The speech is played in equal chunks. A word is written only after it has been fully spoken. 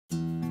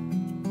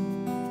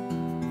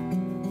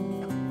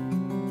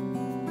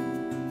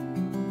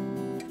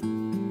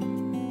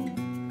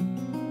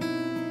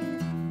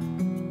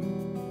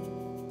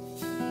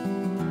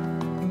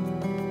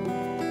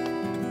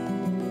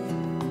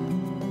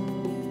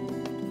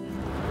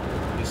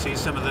see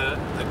some of the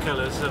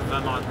colours of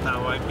Vermont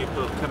now, why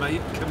people come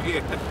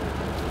here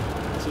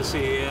to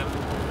see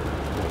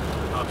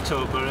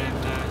October in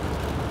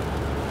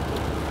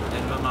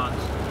Vermont.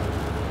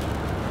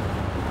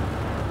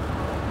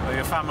 Are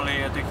your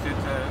family addicted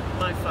to...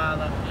 My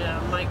father, yeah.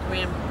 My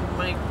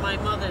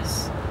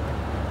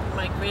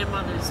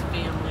grandmother's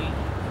family,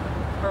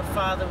 her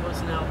father was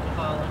an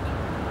alcoholic.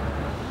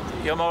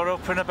 You're more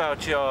open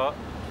about your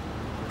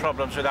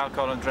problems with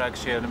alcohol and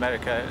drugs here in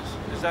America,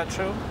 is that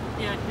true?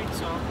 Yeah, I think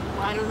so.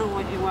 I don't know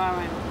what you are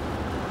in.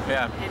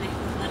 Yeah. In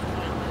England,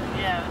 but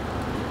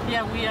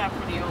yeah, we are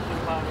pretty open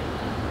about it.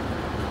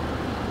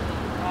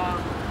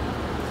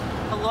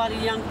 A lot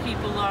of young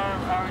people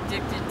are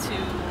addicted to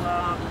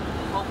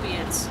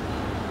opiates.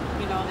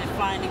 You know, they're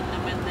finding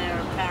them in their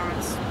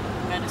parents'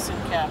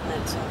 medicine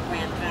cabinets and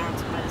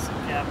grandparents'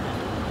 medicine cabinet.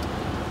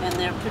 And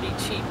they're pretty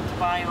cheap to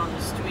buy on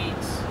the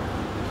streets.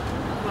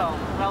 Well,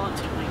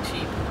 relatively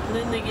cheap. And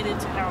then they get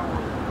into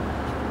heroin.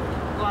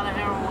 A lot of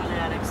heroin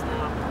addicts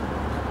now.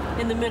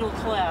 In the middle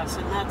class,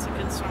 and that's a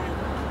concern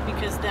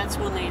because that's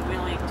when they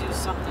really do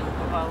something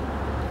about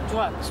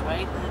drugs,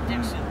 right? And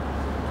addiction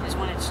is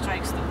when it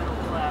strikes the middle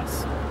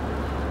class.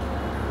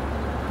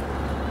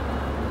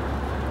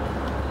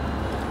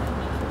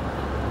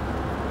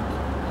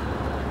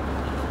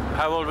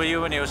 How old were you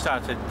when you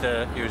started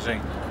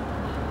using?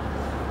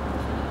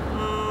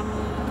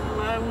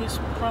 I was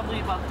probably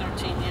about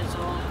 13 years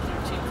old,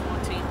 13,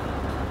 14.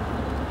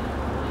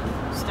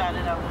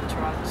 Started out with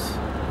drugs,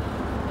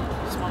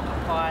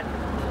 smoking pot,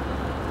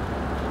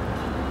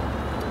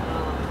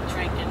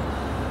 drinking.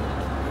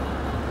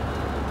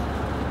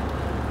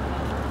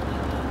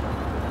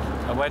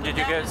 And when did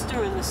you get... That was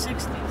during the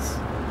 60s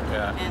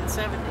and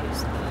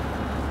 70s.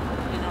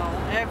 You know,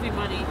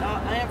 everybody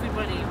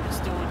was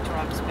doing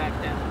drugs back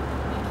then.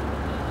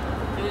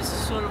 It was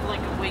sort of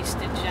like a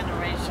wasted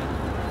generation.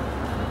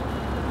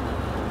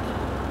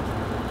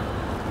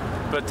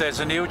 But there's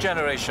a new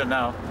generation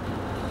now.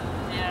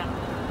 Yeah.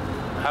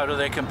 How do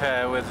they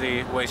compare with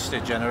the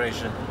wasted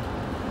generation?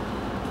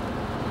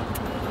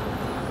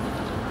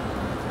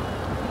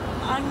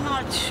 I'm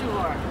not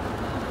sure.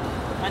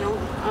 I'm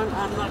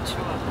not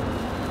sure.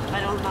 I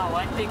don't know.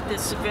 I think the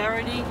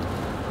severity,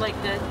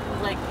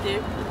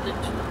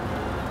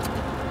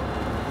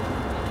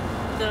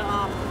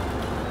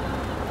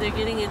 they're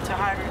getting into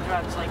harder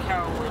drugs like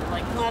heroin.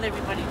 Like not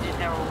everybody did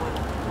heroin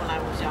when I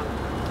was young.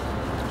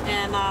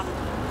 And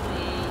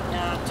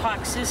the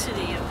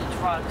toxicity of the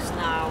drugs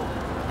now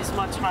is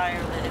much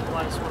higher than it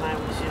was when I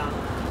was young.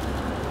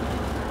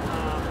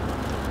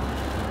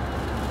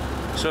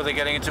 So they're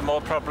getting into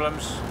more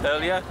problems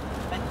earlier?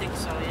 I think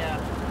so, yeah.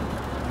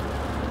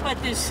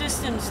 But there's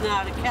systems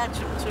now to catch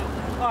them too.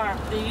 Or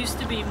there used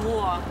to be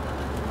more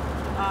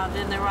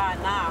than there are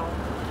now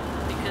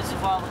because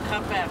of all the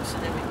cutbacks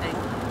and everything.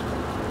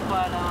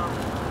 But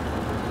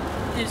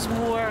there's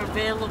more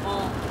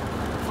available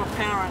for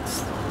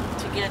parents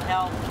to get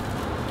help.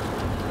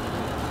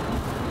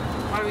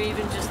 Or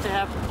even just to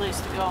have a place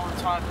to go and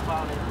talk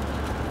about it.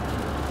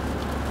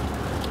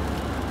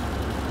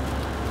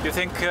 Do you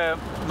think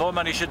more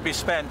money should be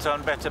spent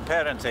on better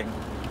parenting?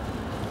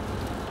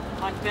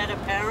 On better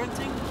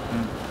parenting?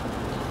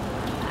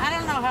 I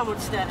don't know how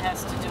much that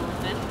has to do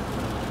with it.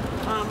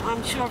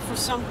 I'm sure for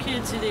some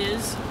kids it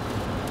is.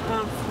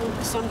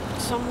 Some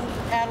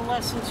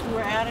adolescents who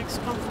are addicts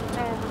come from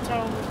terrible,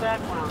 terrible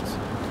backgrounds.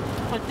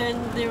 But then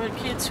there are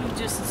kids who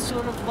just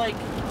sort of like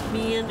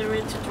meander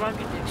into drug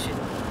addiction.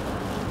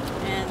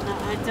 And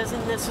it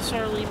doesn't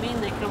necessarily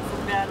mean they come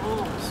from bad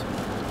homes.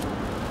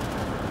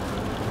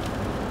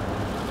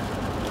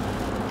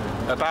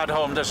 A bad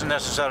home doesn't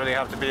necessarily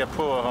have to be a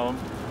poor home.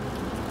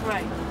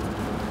 Right.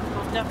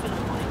 Well,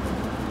 definitely.